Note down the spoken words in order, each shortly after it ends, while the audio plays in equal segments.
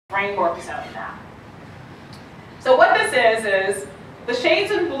framework zone map. So what this is the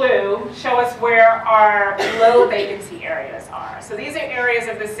shades in blue show us where our low vacancy areas are. So these are areas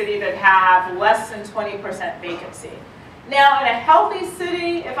of the city that have less than 20% vacancy. Now, in a healthy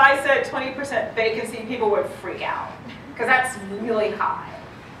city, if I said 20% vacancy, people would freak out, because that's really high.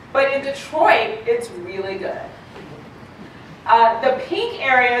 But in Detroit, it's really good. The pink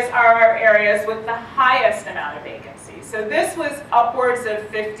areas are our areas with the highest amount of vacancy. So this was upwards of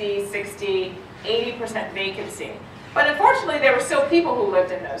 50, 60, 80% vacancy. But unfortunately, there were still people who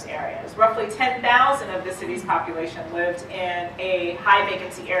lived in those areas. Roughly 10,000 of the city's population lived in a high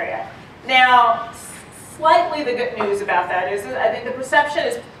vacancy area. Now, slightly the good news about that is, I think the perception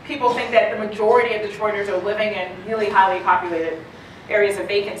is people think that the majority of Detroiters are living in really highly populated areas of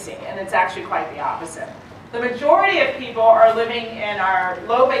vacancy, and it's actually quite the opposite. The majority of people are living in our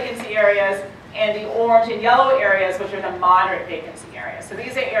low vacancy areas and the orange and yellow areas, which are the moderate vacancy areas. So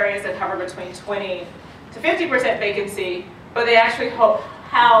these are areas that hover between 20 to 50% vacancy, but they actually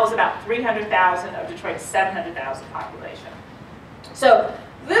house about 300,000 of Detroit's 700,000 population. So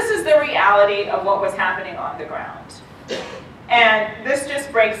this is the reality of what was happening on the ground. And this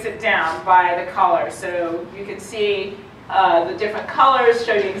just breaks it down by the colors. So you can see the different colors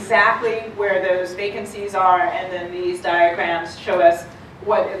show you exactly where those vacancies are, and then these diagrams show us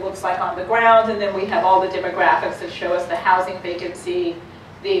what it looks like on the ground, and then we have all the demographics that show us the housing vacancy,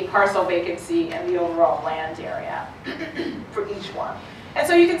 the parcel vacancy, and the overall land area for each one. And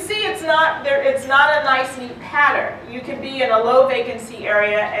so you can see it's not a nice, neat pattern. You can be in a low vacancy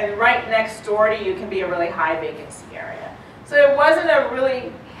area, and right next door to you can be a really high vacancy area. So it wasn't a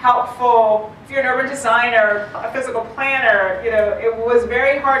really helpful, if you're an urban designer, a physical planner, it was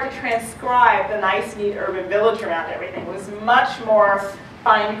very hard to transcribe the nice, neat urban village around everything. It was much more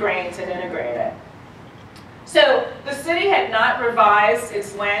fine-grained and integrated. So the city had not revised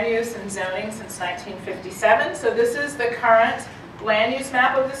its land use and zoning since 1957. So this is the current land use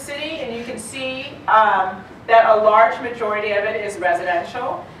map of the city, and you can see that a large majority of it is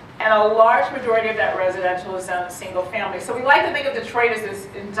residential, and a large majority of that residential is zoned single family. So we like to think of Detroit as this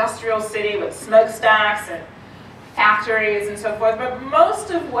industrial city with smokestacks and factories and so forth, but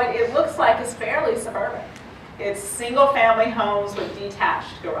most of what it looks like is fairly suburban. It's single family homes with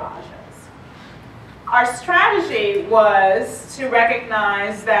detached garages. Our strategy was to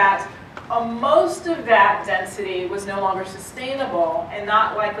recognize that most of that density was no longer sustainable and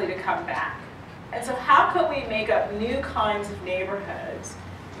not likely to come back. And so how could we make up new kinds of neighborhoods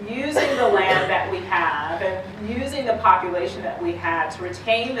using the land that we have and using the population that we had to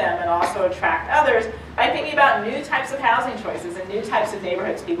retain them and also attract others by thinking about new types of housing choices and new types of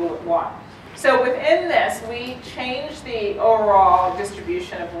neighborhoods people would want. So within this, we changed the overall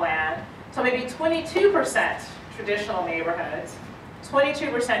distribution of land to maybe 22% traditional neighborhoods,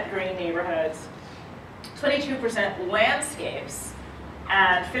 22% green neighborhoods, 22% landscapes,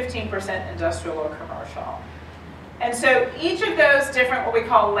 and 15% industrial or commercial. And so each of those different, what we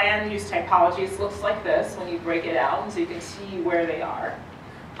call land use typologies, looks like this when you break it out, and so you can see where they are.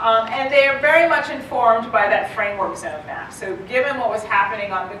 And they are very much informed by that framework zone map. So given what was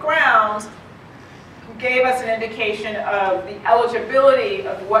happening on the ground, gave us an indication of the eligibility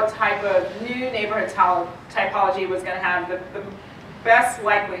of what type of new neighborhood typology was going to have the best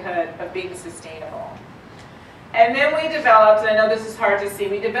likelihood of being sustainable. And then we developed, and I know this is hard to see,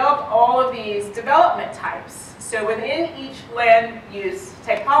 we developed all of these development types. So within each land use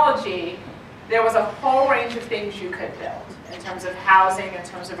typology, there was a whole range of things you could build in terms of housing, in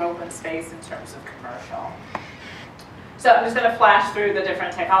terms of open space, in terms of commercial. So I'm just going to flash through the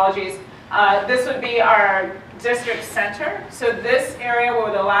different typologies. This would be our district center. So this area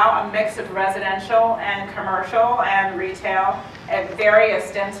would allow a mix of residential and commercial and retail at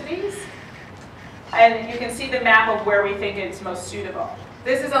various densities. And you can see the map of where we think it's most suitable.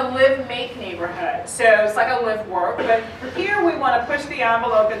 This is a live-make neighborhood. So it's like a live-work, but here we want to push the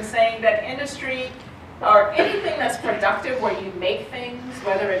envelope in saying that industry or anything that's productive where you make things,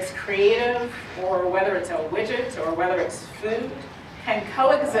 whether it's creative or whether it's a widget or whether it's food, can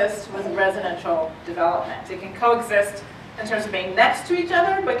coexist with residential development. It can coexist in terms of being next to each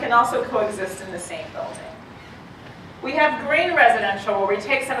other, but can also coexist in the same building. We have green residential, where we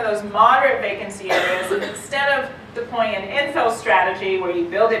take some of those moderate vacancy areas, and instead of deploying an infill strategy where you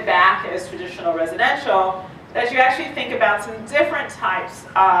build it back as traditional residential, that you actually think about some different types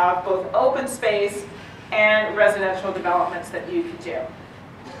of both open space and residential developments that you could do.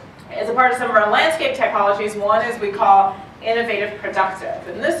 As a part of some of our landscape typologies, one is we call innovative productive.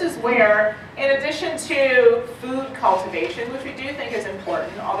 And this is where, in addition to food cultivation, which we do think is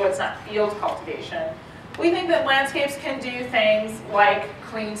important, although it's not field cultivation, We think that landscapes can do things like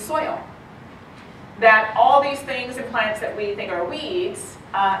clean soil. That all these things and plants that we think are weeds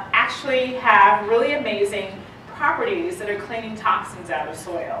actually have really amazing properties that are cleaning toxins out of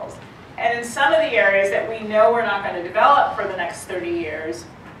soils. And in some of the areas that we know we're not going to develop for the next 30 years,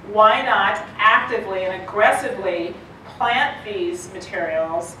 why not actively and aggressively plant these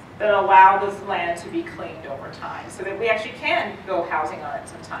materials that allow this land to be cleaned over time so that we actually can build housing on it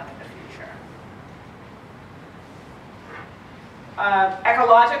sometime in the future.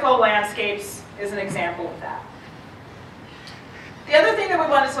 Ecological landscapes is an example of that. The other thing that we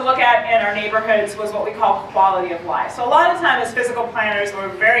wanted to look at in our neighborhoods was what we call quality of life. So a lot of times as physical planners, we're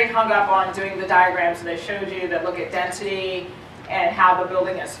very hung up on doing the diagrams that I showed you that look at density and how the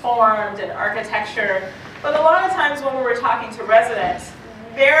building is formed and architecture. But a lot of times when we were talking to residents,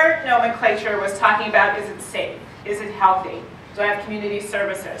 their nomenclature was talking about, is it safe? Is it healthy? Do I have community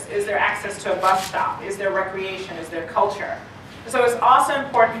services? Is there access to a bus stop? Is there recreation? Is there culture? So it's also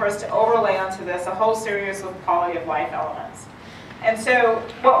important for us to overlay onto this a whole series of quality of life elements. And so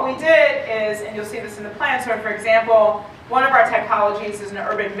what we did is, and you'll see this in the plan, so for example, one of our typologies is an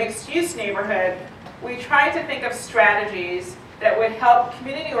urban mixed-use neighborhood. We tried to think of strategies that would help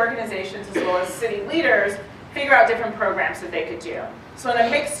community organizations as well as city leaders figure out different programs that they could do. So in a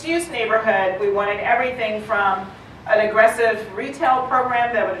mixed-use neighborhood, we wanted everything from an aggressive retail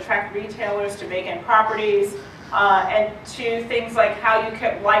program that would attract retailers to vacant properties, and to things like how you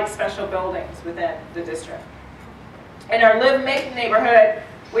could light special buildings within the district. In our live-make neighborhood,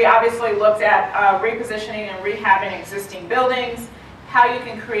 we obviously looked at repositioning and rehabbing existing buildings, how you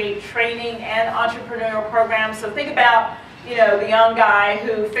can create training and entrepreneurial programs. So think about, the young guy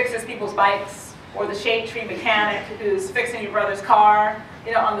who fixes people's bikes, or the shade tree mechanic who's fixing your brother's car,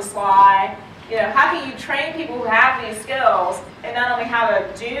 on the sly. How can you train people who have these skills and not only how to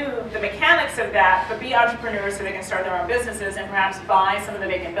do the mechanics of that, but be entrepreneurs so they can start their own businesses and perhaps buy some of the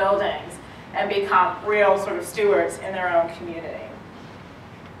vacant buildings and become real sort of stewards in their own community.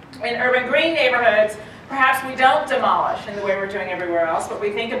 In urban green neighborhoods, perhaps we don't demolish in the way we're doing everywhere else, but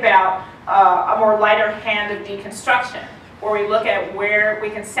we think about a more lighter hand of deconstruction, where we look at where we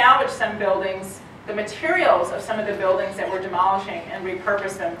can salvage some buildings, the materials of some of the buildings that we're demolishing, and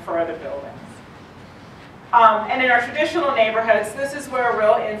repurpose them for other buildings. And in our traditional neighborhoods, this is where a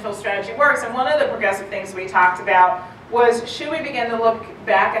real infill strategy works. And one of the progressive things we talked about was, should we begin to look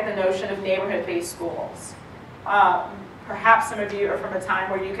back at the notion of neighborhood-based schools? Perhaps some of you are from a time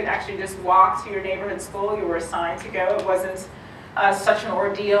where you could actually just walk to your neighborhood school. You were assigned to go. It wasn't such an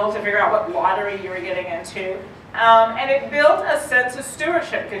ordeal to figure out what lottery you were getting into. And it built a sense of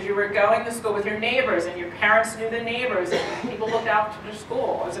stewardship because you were going to school with your neighbors and your parents knew the neighbors and people looked out for the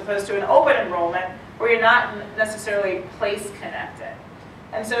school, as opposed to an open enrollment where you're not necessarily place connected.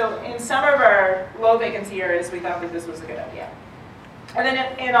 And so in some of our low vacancy areas, we thought that this was a good idea. And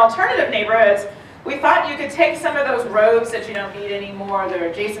then in alternative neighborhoods, we thought you could take some of those roads that you don't need anymore, that are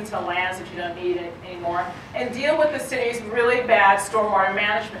adjacent to lands that you don't need anymore, and deal with the city's really bad stormwater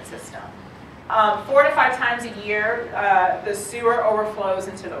management system. 4 to 5 times a year, the sewer overflows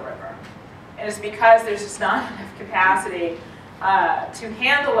into the river. And it's because there's just not enough capacity to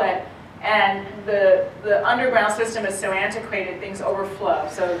handle it, and the underground system is so antiquated, things overflow.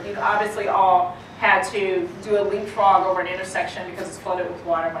 So you've obviously all had to do a leapfrog over an intersection because it's flooded with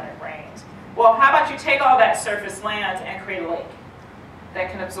water when it rains. Well, how about you take all that surface land and create a lake that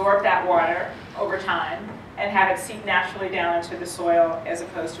can absorb that water over time and have it seep naturally down into the soil as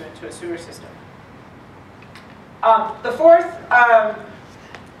opposed to into a sewer system. The fourth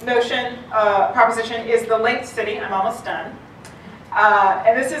proposition is the linked city. I'm almost done.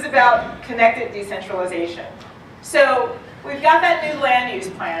 And this is about connected decentralization. So we've got that new land use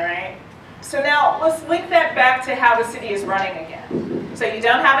plan, right? So now let's link that back to how the city is running again. So you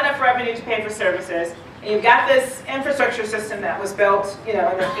don't have enough revenue to pay for services, and you've got this infrastructure system that was built, in the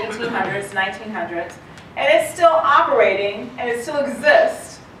 1800s, 1900s, and it's still operating, and it still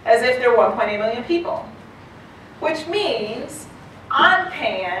exists as if there are 1.8 million people. Which means I'm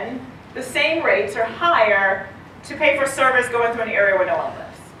paying the same rates or higher to pay for service going through an area where no one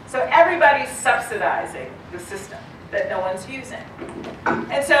lives. So everybody's subsidizing the system that no one's using.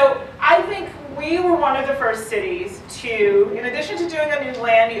 And so I think we were one of the first cities to, in addition to doing a new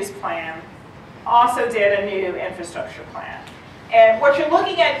land use plan, also did a new infrastructure plan. And what you're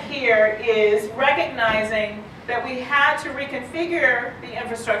looking at here is recognizing that we had to reconfigure the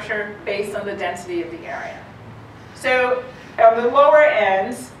infrastructure based on the density of the area. So on the lower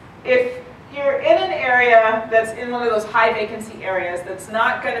ends, if you're in an area that's in one of those high vacancy areas that's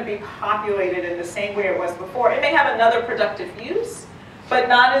not going to be populated in the same way it was before, it may have another productive use, but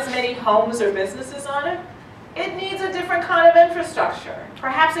not as many homes or businesses on it, it needs a different kind of infrastructure.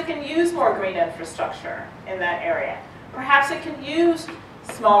 Perhaps it can use more green infrastructure in that area. Perhaps it can use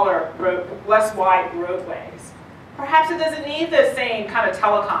smaller, less wide roadways. Perhaps it doesn't need the same kind of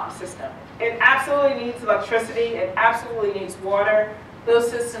telecom system. It absolutely needs electricity. It absolutely needs water. Those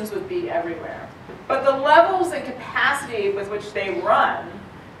systems would be everywhere. But the levels and capacity with which they run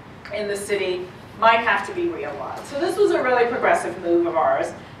in the city might have to be realized. So this was a really progressive move of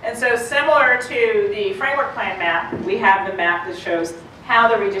ours. And so similar to the framework plan map, we have the map that shows how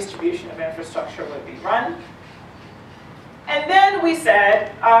the redistribution of infrastructure would be run. And then we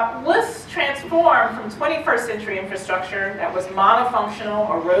said, let's transform from 21st century infrastructure that was monofunctional,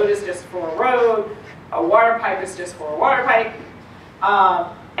 a road is just for a road, a water pipe is just for a water pipe,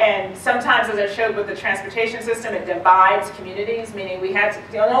 and sometimes, as I showed with the transportation system, it divides communities, meaning we had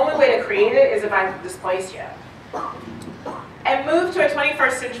to, the only way to create it is if I displace you. And move to a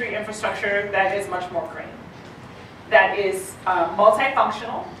 21st century infrastructure that is much more green, that is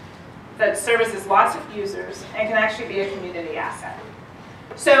multifunctional, that services lots of users, and can actually be a community asset.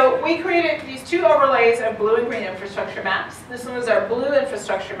 So we created these two overlays of blue and green infrastructure maps. This one is our blue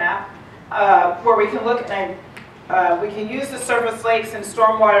infrastructure map, where we can look at we can use the surface lakes and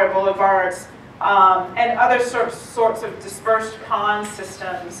stormwater boulevards and other sorts of dispersed pond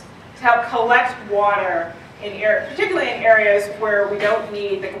systems to help collect water, particularly in areas where we don't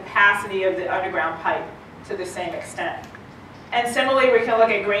need the capacity of the underground pipe to the same extent. And similarly, we can look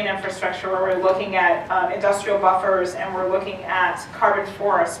at green infrastructure where we're looking at industrial buffers and we're looking at carbon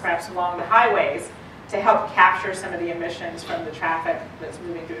forests perhaps along the highways to help capture some of the emissions from the traffic that's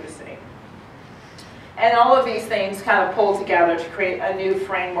moving through the city. And all of these things kind of pull together to create a new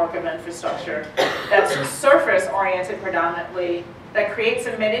framework of infrastructure that's surface-oriented predominantly, that creates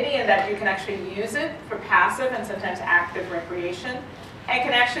amenity and that you can actually use it for passive and sometimes active recreation, and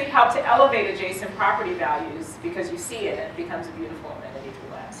can actually help to elevate adjacent property values because you see it and it becomes a beautiful amenity to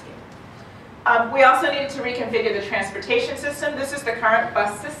the landscape. We also needed to reconfigure the transportation system. This is the current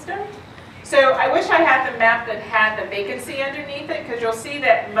bus system. So I wish I had the map that had the vacancy underneath it, because you'll see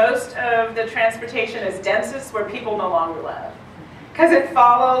that most of the transportation is densest where people no longer live. Because it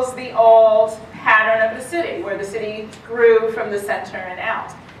follows the old pattern of the city, where the city grew from the center and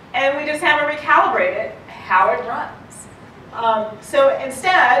out. And we just haven't recalibrated how it runs. So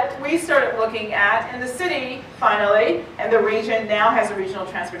instead, we started looking at, and the city finally, and the region now has a regional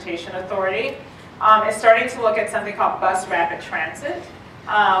transportation authority, is starting to look at something called bus rapid transit.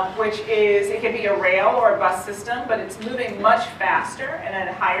 Which is, it can be a rail or a bus system, but it's moving much faster and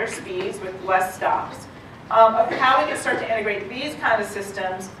at higher speeds with less stops. Of how we can start to integrate these kind of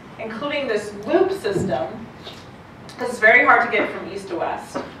systems, including this loop system, because it's very hard to get from east to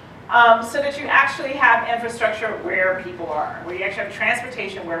west, so that you actually have infrastructure where people are, where you actually have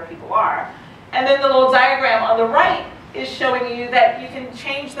transportation where people are. And then the little diagram on the right is showing you that you can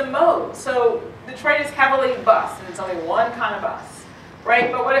change the mode. So Detroit is heavily bus, and it's only one kind of bus.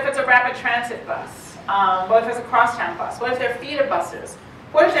 Right, but what if it's a rapid transit bus? What if it's a crosstown bus? What if they're feeder buses?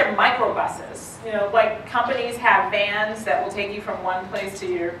 What if they're microbuses? You know, like companies have vans that will take you from one place to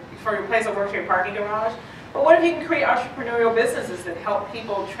your place of work to your parking garage. But what if you can create entrepreneurial businesses that help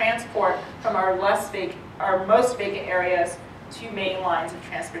people transport from our most vacant areas to main lines of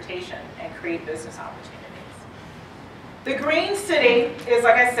transportation and create business opportunities? The green city is,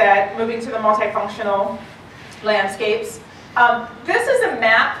 like I said, moving to the multifunctional landscapes. This is a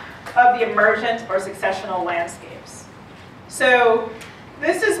map of the emergent or successional landscapes. So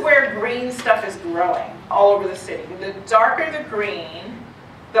this is where green stuff is growing all over the city. The darker the green,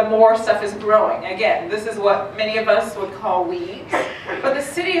 the more stuff is growing. Again, this is what many of us would call weeds, but the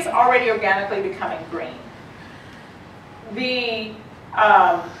city is already organically becoming green. The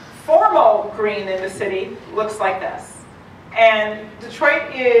formal green in the city looks like this. And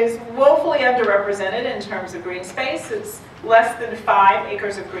Detroit is woefully underrepresented in terms of green space. It's less than 5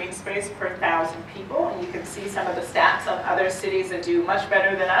 acres of green space per 1,000 people. And you can see some of the stats on other cities that do much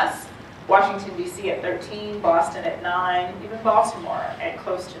better than us. Washington, D.C. at 13, Boston at 9, even Baltimore at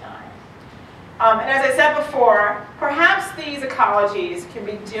close to 9. And as I said before, perhaps these ecologies can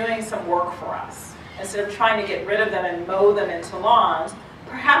be doing some work for us. Instead of trying to get rid of them and mow them into lawns,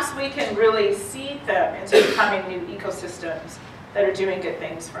 perhaps we can really seed them into becoming new ecosystems that are doing good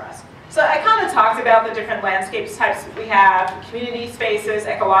things for us. So I kind of talked about the different landscapes types that we have: community spaces,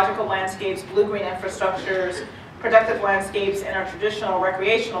 ecological landscapes, blue-green infrastructures, productive landscapes, and our traditional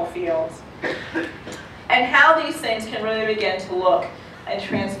recreational fields. And how these things can really begin to look and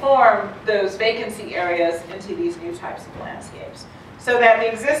transform those vacancy areas into these new types of landscapes. So that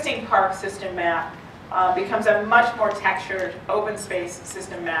the existing park system map becomes a much more textured open space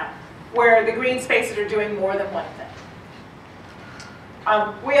system map where the green spaces are doing more than one thing.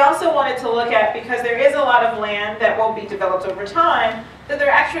 We also wanted to look at, because there is a lot of land that will be developed over time, that there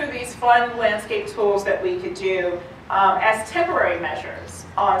are actually these fun landscape tools that we could do as temporary measures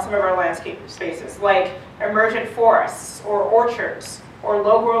on some of our landscape spaces, like emergent forests or orchards or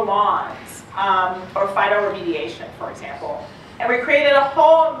low-grow lawns or phytoremediation, for example. And we created a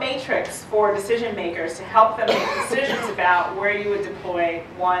whole matrix for decision makers to help them make decisions about where you would deploy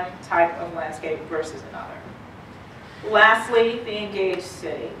one type of landscape versus another. Lastly, the engaged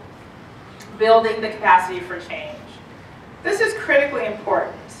city, building the capacity for change. This is critically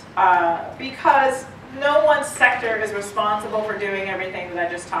important because no one sector is responsible for doing everything that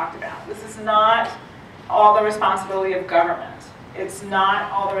I just talked about. This is not all the responsibility of government. It's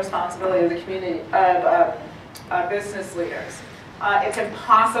not all the responsibility of the community, of business leaders. It's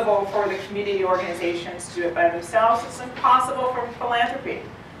impossible for the community organizations to do it by themselves. It's impossible for philanthropy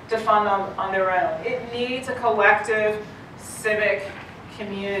to fund on their own. It needs a collective civic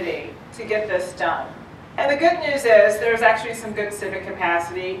community to get this done. And the good news is there's actually some good civic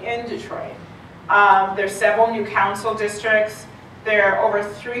capacity in Detroit. There's several new council districts. There are over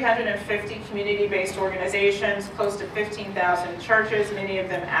 350 community-based organizations, close to 15,000 churches, many of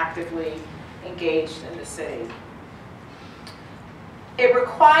them actively engaged in the city. It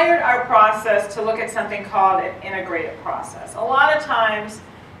required our process to look at something called an integrated process. A lot of times,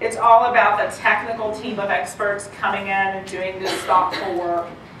 it's all about the technical team of experts coming in and doing this thoughtful work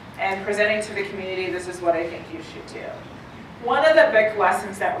and presenting to the community, this is what I think you should do. One of the big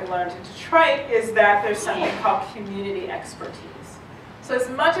lessons that we learned in Detroit is that there's something called community expertise. So as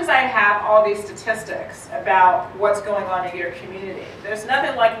much as I have all these statistics about what's going on in your community, there's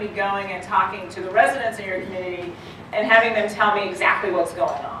nothing like me going and talking to the residents in your community and having them tell me exactly what's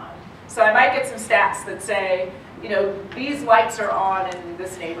going on. So I might get some stats that say, you know, these lights are on in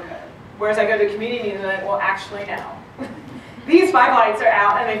this neighborhood. Whereas I go to the community and they're like, well, actually no. These 5 lights are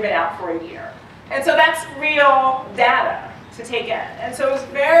out and they've been out for a year. And so that's real data to take in. And so it's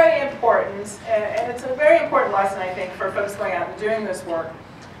very important, and it's a very important lesson, I think, for folks going out and doing this work,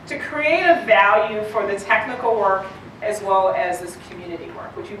 to create a value for the technical work as well as this community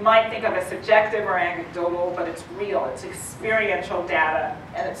work, which you might think of as subjective or anecdotal, but it's real, it's experiential data,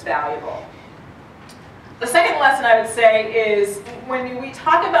 and it's valuable. The second lesson I would say is when we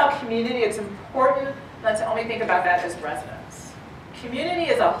talk about community, it's important not to only think about that as residents. Community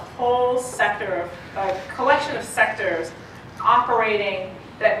is a whole sector, a collection of sectors operating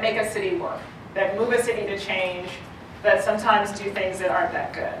that make a city work, that move a city to change, that sometimes do things that aren't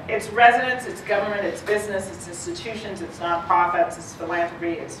that good. It's residents, it's government, it's business, it's institutions, it's nonprofits, it's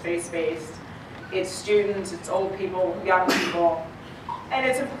philanthropy, it's faith-based, it's students, it's old people, young people. And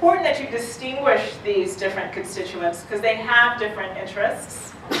it's important that you distinguish these different constituents because they have different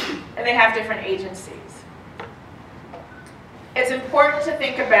interests and they have different agencies. It's important to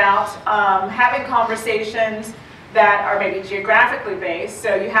think about having conversations that are maybe geographically based.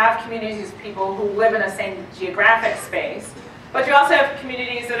 So you have communities of people who live in the same geographic space, but you also have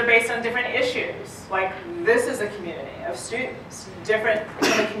communities that are based on different issues. Like this is a community of students, different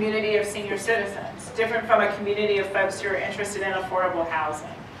from a community of senior citizens, different from a community of folks who are interested in affordable housing.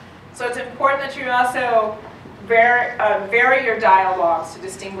 So it's important that you also vary your dialogues to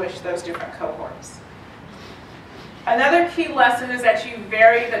distinguish those different cohorts. Another key lesson is that you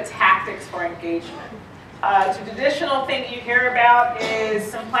vary the tactics for engagement. The traditional thing you hear about is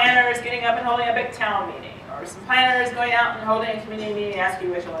some planners getting up and holding a big town meeting, or some planners going out and holding a community meeting and asking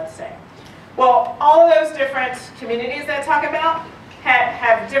you what you want to say. Well, all of those different communities that I talk about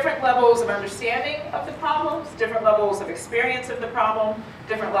have different levels of understanding of the problems, different levels of experience of the problem,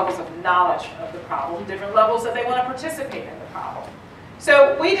 different levels of knowledge of the problem, different levels that they want to participate in the problem.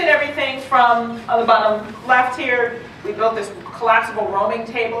 So we did everything from, on the bottom left here, we built this collapsible roaming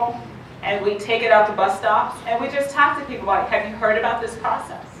table, and we take it out to bus stops, and we just talk to people like, have you heard about this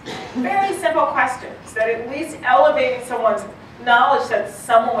process? Very simple questions that at least elevated someone's knowledge that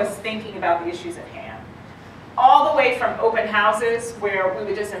someone was thinking about the issues at hand. All the way from open houses, where we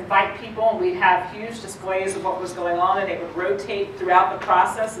would just invite people, and we'd have huge displays of what was going on, and they would rotate throughout the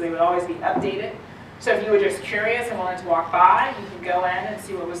process, so they would always be updated. So if you were just curious and wanted to walk by, you could go in and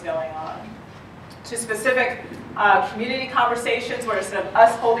see what was going on. To specific community conversations where instead of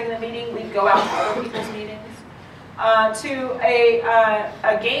us holding the meeting, we'd go out to other people's meetings. To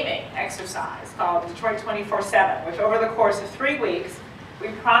a gaming exercise called Detroit 24/7, which over the course of 3 weeks, we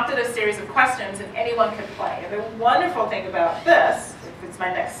prompted a series of questions and anyone could play. And the wonderful thing about this, if it's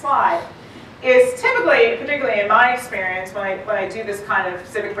my next slide, is typically, particularly in my experience when I do this kind of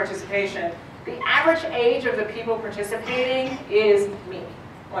civic participation, The average age of the people participating is me,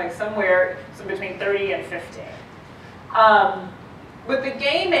 like somewhere between 30 and 50. With the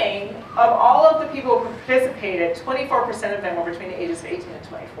gaming, of all of the people who participated, 24% of them were between the ages of 18 and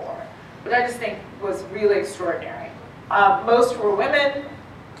 24, which I just think was really extraordinary. Most were women.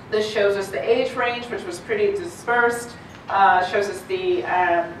 This shows us the age range, which was pretty dispersed. Shows us the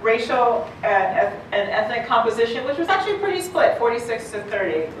racial and ethnic composition, which was actually pretty split, 46 to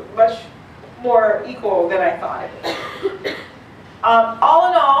 30, much more equal than I thought it would. All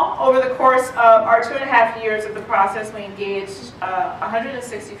in all, over the course of our 2.5 years of the process, we engaged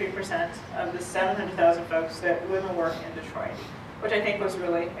 163% of the 700,000 folks that live and work in Detroit, which I think was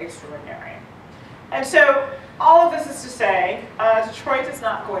really extraordinary. And so all of this is to say, Detroit is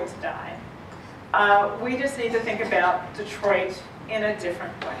not going to die. We just need to think about Detroit in a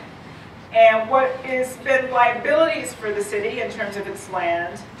different way. And what has been liabilities for the city in terms of its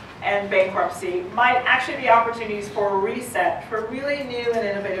land and bankruptcy might actually be opportunities for a reset, for really new and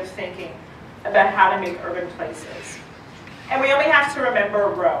innovative thinking about how to make urban places. And we only have to remember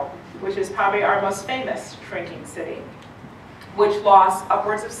Rome, which is probably our most famous shrinking city, which lost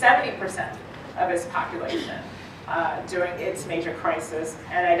upwards of 70% of its population during its major crisis.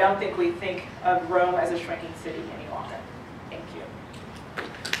 And I don't think we think of Rome as a shrinking city any longer. Thank you.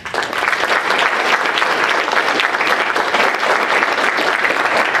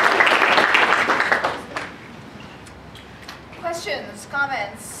 Questions,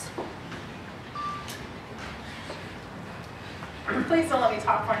 comments? Please don't let me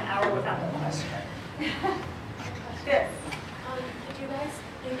talk for an hour without a question. Yes. Did you guys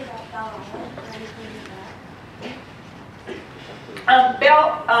think about Belle Isle or anything like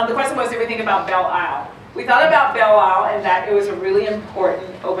that? The question was, did we think about Belle Isle? We thought about Belle Isle and that it was a really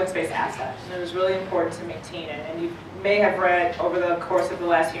important open space asset, and it was really important to maintain it. And you may have read over the course of the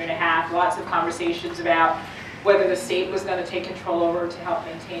last 1.5 years, lots of conversations about whether the state was going to take control over to help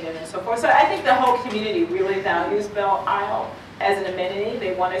maintain it and so forth. So I think the whole community really values Belle Isle as an amenity.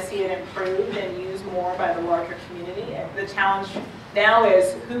 They want to see it improved and used more by the larger community. And the challenge now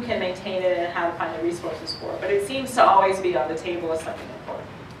is who can maintain it and how to find the resources for it. But it seems to always be on the table as something important.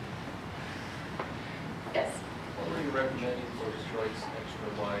 Yes? What were you recommending for Detroit's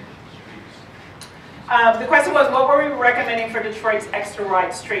extra wide streets? The question was, what were we recommending for Detroit's extra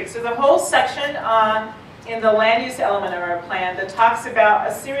wide streets? So the whole section in the land use element of our plan that talks about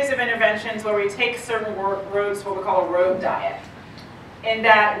a series of interventions where we take certain roads, what we call a road diet, in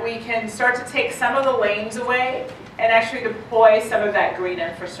that we can start to take some of the lanes away and actually deploy some of that green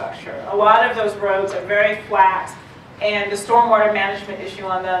infrastructure. A lot of those roads are very flat, and the stormwater management issue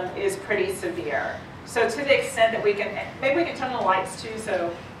on them is pretty severe. So to the extent that we can, maybe we can turn the lights too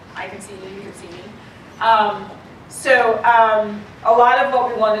so I can see you, you can see me. A lot of what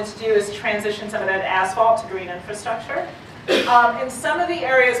we wanted to do is transition some of that asphalt to green infrastructure. In some of the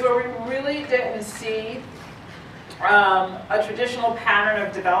areas where we really didn't see a traditional pattern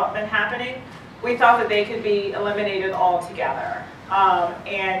of development happening, we thought that they could be eliminated altogether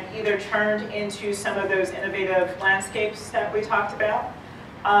and either turned into some of those innovative landscapes that we talked about.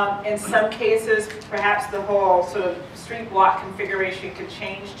 In some cases, perhaps the whole sort of street block configuration could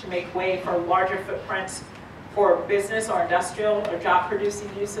change to make way for larger footprints for business or industrial or job-producing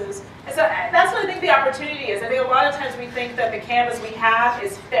uses. And so that's what I think the opportunity is. I think a lot of times we think that the canvas we have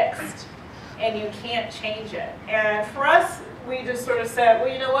is fixed and you can't change it. And for us, we just sort of said,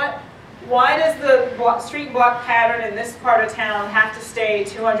 well, you know what? Why does the street block pattern in this part of town have to stay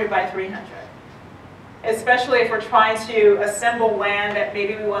 200 by 300? Especially if we're trying to assemble land that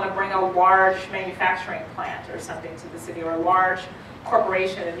maybe we want to bring a large manufacturing plant or something to the city, or a large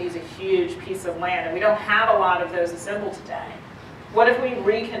corporation that needs a huge piece of land, and we don't have a lot of those assembled today. What if we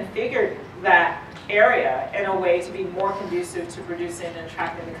reconfigured that area in a way to be more conducive to producing and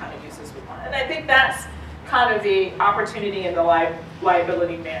attracting the kind of uses we want? And I think that's kind of the opportunity and the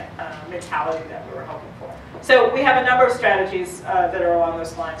liability mentality that we were hoping for. So we have a number of strategies that are along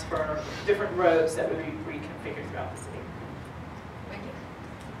those lines for different roads that would be reconfigured throughout the city. Thank you.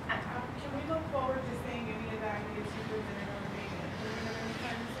 Can we look forward to seeing any of the ideas you put in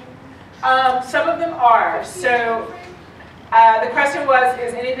anytime soon? Some of them are. So the question was,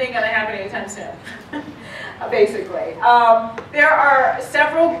 is anything going to happen anytime soon? Basically. There are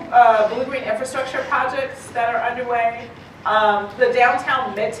several blue-green infrastructure projects that are underway. The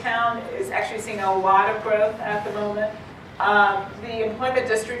downtown Midtown is actually seeing a lot of growth at the moment. The employment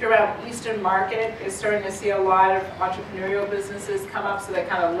district around Eastern Market is starting to see a lot of entrepreneurial businesses come up, so that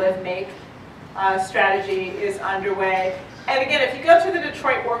kind of live-make strategy is underway. And again, if you go to the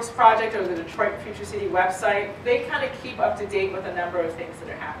Detroit Works project or the Detroit Future City website, they kind of keep up to date with a number of things that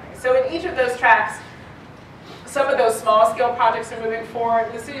are happening. So in each of those tracks, some of those small scale projects are moving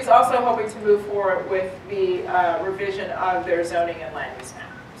forward. The city is also hoping to move forward with the revision of their zoning and land use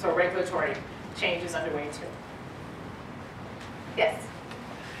map. So regulatory change is underway too. Yes?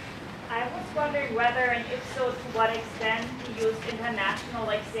 I was wondering whether, and if so, to what extent you use international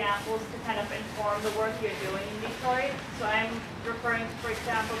examples to kind of inform the work you're doing in Detroit. So I'm referring to, for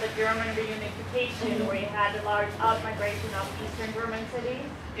example, the German reunification, where you had a large out-migration of Eastern German cities.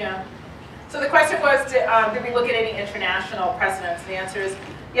 Yeah. So the question was, did we look at any international precedents? The answer is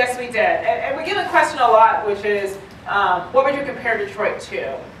yes, we did. And we get a question a lot, which is, what would you compare Detroit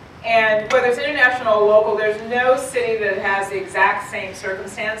to? And whether it's international or local, there's no city that has the exact same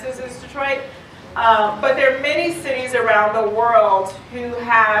circumstances as Detroit. But there are many cities around the world who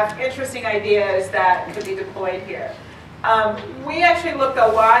have interesting ideas that could be deployed here. We actually looked a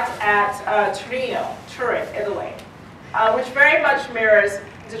lot at Torino, Turin, Italy, which very much mirrors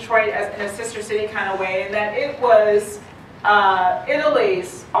Detroit as in a sister city kind of way, in that it was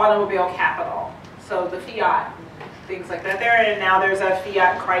Italy's automobile capital. So the Fiat, things like that there, and now there's a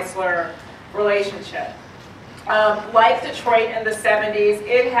Fiat-Chrysler relationship. Like Detroit in the 70s,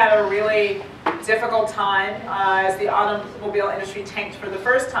 it had a really difficult time as the automobile industry tanked for the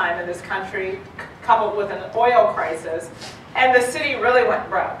first time in this country, coupled with an oil crisis, and the city really went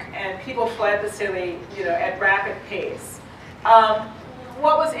broke, and people fled the city, at rapid pace.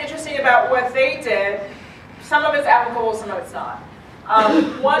 What was interesting about what they did, some of it's applicable, some of it's not.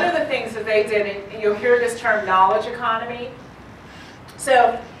 One of the things that they did, and you'll hear this term knowledge economy.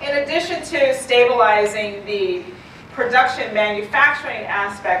 So in addition to stabilizing the production manufacturing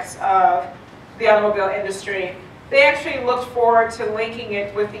aspects of the automobile industry, they actually looked forward to linking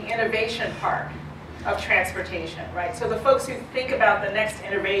it with the innovation part of transportation, right? So the folks who think about the next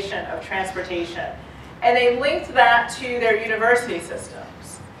innovation of transportation, and they linked that to their university systems.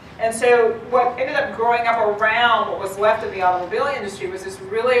 And so what ended up growing up around what was left of the automobile industry was this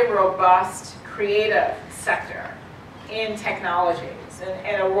really robust, creative sector in technologies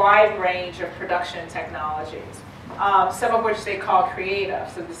and a wide range of production technologies, some of which they call creative.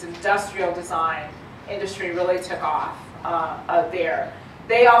 So this industrial design industry really took off there.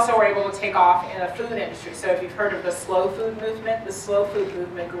 They also were able to take off in a food industry. So if you've heard of the slow food movement, the slow food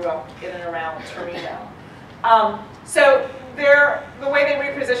movement grew up in and around Torino. So the way they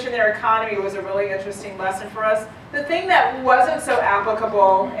repositioned their economy was a really interesting lesson for us. The thing that wasn't so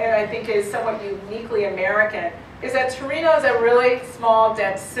applicable, and I think is somewhat uniquely American, is that Torino is a really small,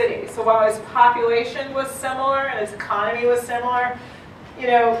 dense city. So while its population was similar and its economy was similar,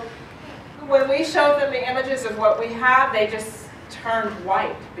 when we showed them the images of what we have, they just turned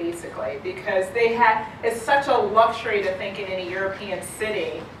white, basically, because it's such a luxury to think in any European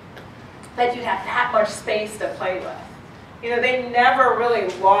city that you have that much space to play with. They never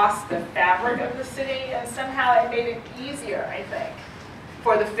really lost the fabric of the city, and somehow it made it easier, I think,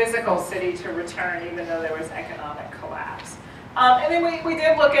 for the physical city to return, even though there was economic collapse. And then we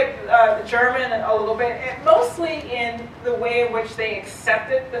did look at German a little bit, mostly in the way in which they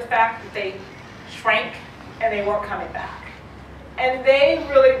accepted the fact that they shrank and they weren't coming back. And they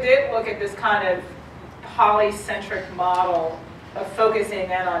really did look at this kind of polycentric model of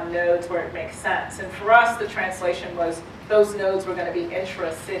focusing in on nodes where it makes sense. And for us, the translation was those nodes were going to be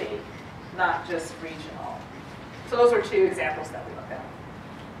intra-city, not just regional. So those were two examples that we looked at.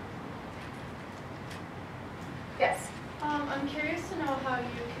 Yes? I'm curious to know how you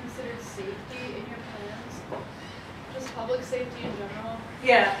considered safety in your plans, just public safety in general.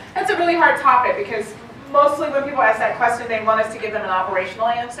 Yeah, that's a really hard topic because mostly when people ask that question, they want us to give them an operational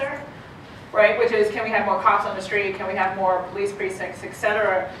answer, right? Which is, can we have more cops on the street? Can we have more police precincts, et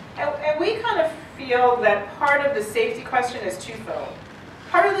cetera? And we kind of feel that part of the safety question is twofold.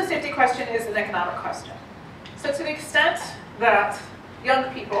 Part of the safety question is an economic question. So to the extent that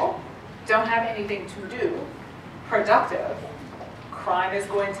young people don't have anything to do, productive, crime is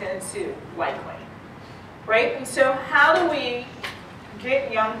going to ensue, likely, right? And so how do we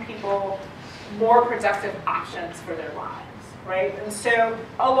get young people more productive options for their lives, right? And so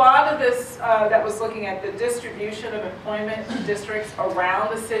a lot of this that was looking at the distribution of employment districts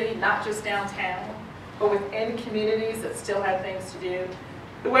around the city, not just downtown, but within communities that still had things to do.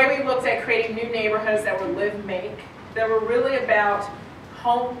 The way we looked at creating new neighborhoods that were live-make, that were really about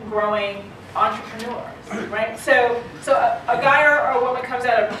home-growing entrepreneurs, right? So a guy or a woman comes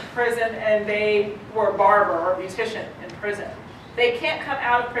out of prison and they were a barber or a beautician in prison. They can't come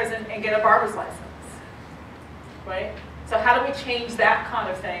out of prison and get a barber's license, right? So how do we change that kind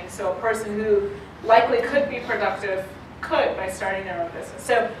of thing so a person who likely could be productive could by starting their own business?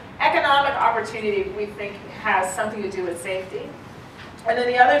 So economic opportunity we think has something to do with safety. And then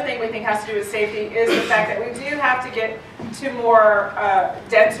the other thing we think has to do with safety is the fact that we do have to get to more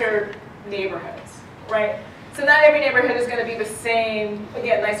denser neighborhoods, right? So not every neighborhood is going to be the same,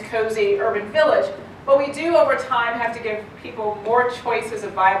 again, nice cozy urban village, but we do over time have to give people more choices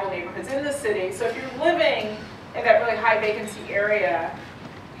of viable neighborhoods in the city. So if you're living in that really high vacancy area,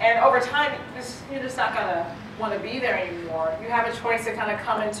 and over time you're just not going to want to be there anymore, you have a choice to kind of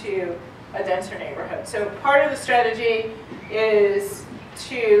come into a denser neighborhood. So part of the strategy is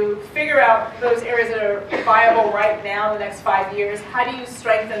to figure out those areas that are viable right now in the next 5 years. How do you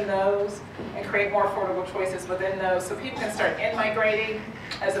strengthen those and create more affordable choices within those so people can start in-migrating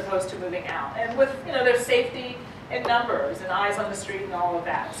as opposed to moving out? And with their safety in numbers and eyes on the street and all of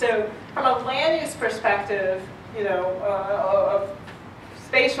that. So from a land use perspective, a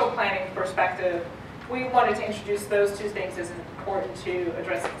spatial planning perspective, we wanted to introduce those two things as important to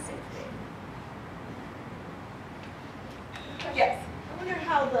addressing safety. Yes? I wonder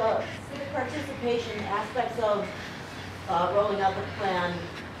how the civic participation aspects of rolling out the plan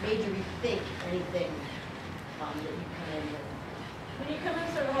made you rethink anything that you come in with. When you come in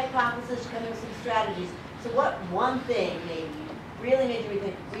with sort of a hypothesis, you come in with some strategies. So what one thing maybe really made you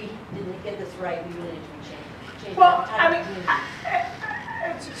rethink, we didn't get this right, we really need to change Well,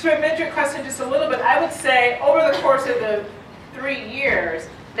 to amend your question just a little bit, I would say over the course of the 3 years,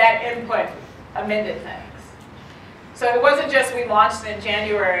 that input amended things. So it wasn't just we launched in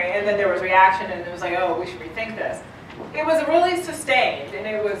January and then there was reaction and it was like, oh, we should rethink this. It was really sustained and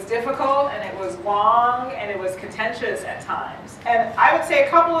it was difficult and it was long and it was contentious at times. And I would say a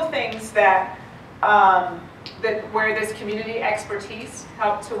couple of things that, where this community expertise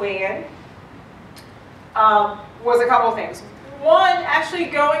helped to weigh in was a couple of things. One, actually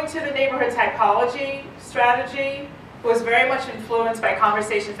going to the neighborhood typology strategy was very much influenced by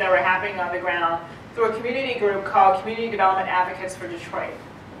conversations that were happening on the ground through a community group called Community Development Advocates for Detroit.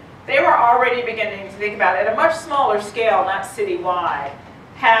 They were already beginning to think about, at a much smaller scale, not citywide,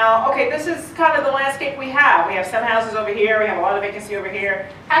 how, okay, this is kind of the landscape we have. We have some houses over here, we have a lot of vacancy over here.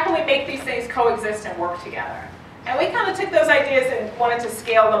 How can we make these things coexist and work together? And we kind of took those ideas and wanted to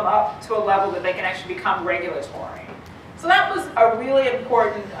scale them up to a level that they can actually become regulatory. So that was a really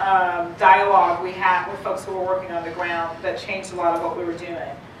important dialogue we had with folks who were working on the ground that changed a lot of what we were doing.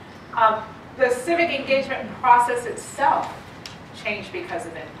 The civic engagement process itself changed because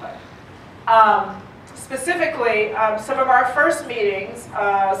of input. Specifically, some of our first meetings,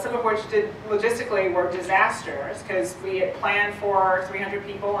 some of which logistically were disasters because we had planned for 300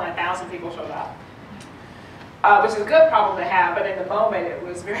 people and 1,000 people showed up, which is a good problem to have, but in the moment it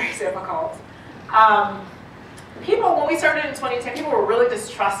was very difficult. People, when we started in 2010, people were really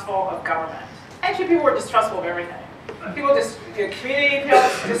distrustful of government. Actually, people were distrustful of everything. People community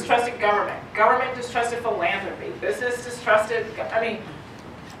distrusted government. Government distrusted philanthropy. Business distrusted,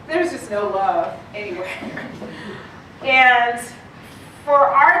 there was just no love anywhere. And for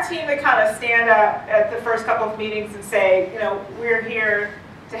our team to kind of stand up at the first couple of meetings and say, we're here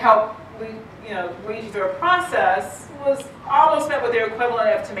to help lead you through a process was almost met with the equivalent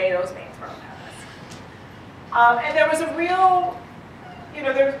of tomatoes being thrown at us. And there was a real,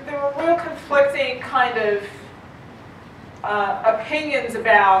 there were real conflicting kind of opinions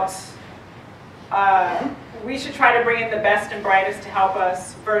about we should try to bring in the best and brightest to help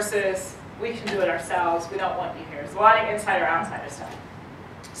us versus we can do it ourselves, we don't want you here. There's a lot of insider-outsider stuff.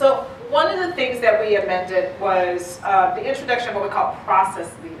 So one of the things that we amended was the introduction of what we call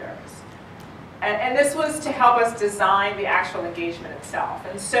process leaders. And this was to help us design the actual engagement itself.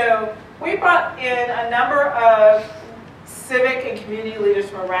 And so we brought in a number of civic and community leaders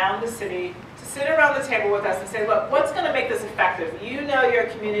from around the city to sit around the table with us and say, look, what's going to make this effective? You know your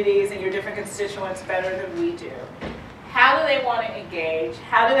communities and your different constituents better than we do. How do they want to engage?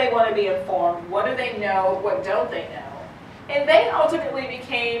 How do they want to be informed? What do they know? What don't they know? And they ultimately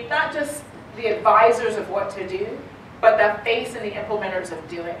became not just the advisors of what to do, but the face and the implementers of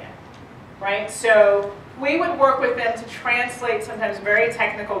doing it, right? So we would work with them to translate sometimes very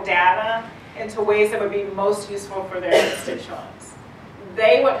technical data into ways that would be most useful for their constituents.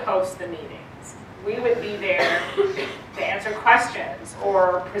 They would host the meetings. We would be there to answer questions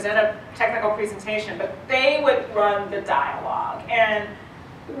or present a technical presentation, but they would run the dialogue. And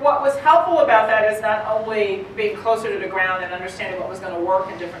what was helpful about that is not only being closer to the ground and understanding what was going to work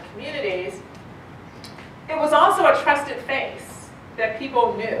in different communities, it was also a trusted face that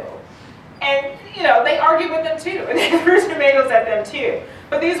people knew. And, they argued with them too, and they threw tomatoes at them too.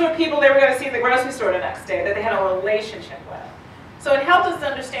 But these were people they were going to see in the grocery store the next day that they had a relationship with. So it helped us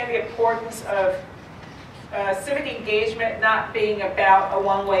understand the importance of civic engagement not being about a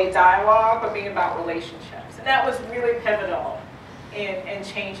one-way dialogue, but being about relationships. And that was really pivotal in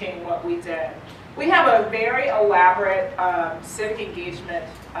changing what we did. We have a very elaborate civic engagement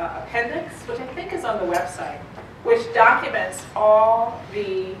appendix, which I think is on the website, which documents all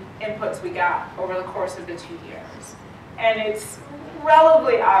the inputs we got over the course of the 2 years. And it's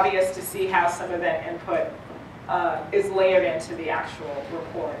relatively obvious to see how some of that input is layered into the actual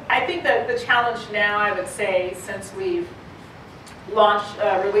report. I think that the challenge now, I would say, since we've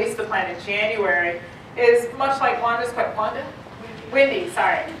released the plan in January, is much like Wendy's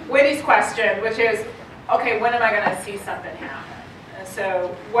question, which is, okay, when am I going to see something happen? And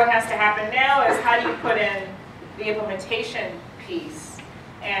so what has to happen now is how do you put in the implementation piece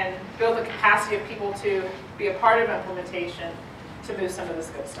and build the capacity of people to be a part of implementation to move some of this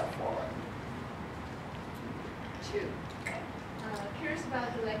good stuff forward. Two. Curious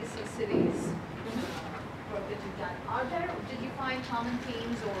about the legacy cities work that you've done. Did you find common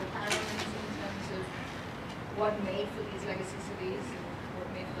themes or patterns in terms of what made for these legacy cities and what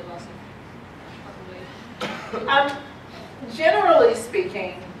made for the loss of population? Generally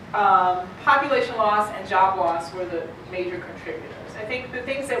speaking, population loss and job loss were the major contributors. I think the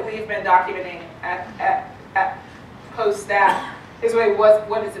things that we've been documenting at post that is really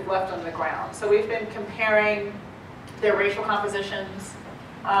what is it left on the ground. So we've been comparing their racial compositions,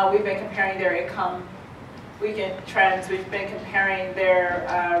 we've been comparing their income trends, we've been comparing their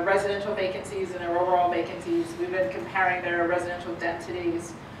residential vacancies and their overall vacancies, we've been comparing their residential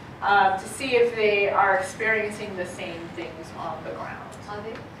densities to see if they are experiencing the same things on the ground. Are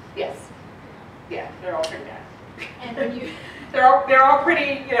they? Yes. Yeah, they're all pretty bad. And when you they're all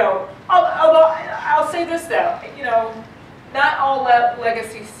pretty, you know, although I'll say this though, you know, not all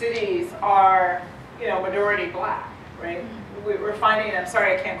legacy cities are, you know, majority black, right? We're finding, I'm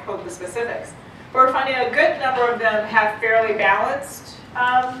sorry I can't quote the specifics, but we're finding a good number of them have fairly balanced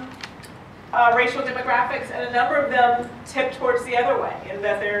racial demographics, and a number of them tip towards the other way, in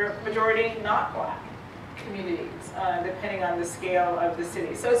that they're majority not black communities, depending on the scale of the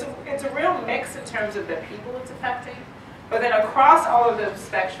city. So it's a real mix in terms of the people it's affecting, but then across all of those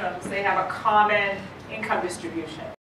spectrums, they have a common income distribution.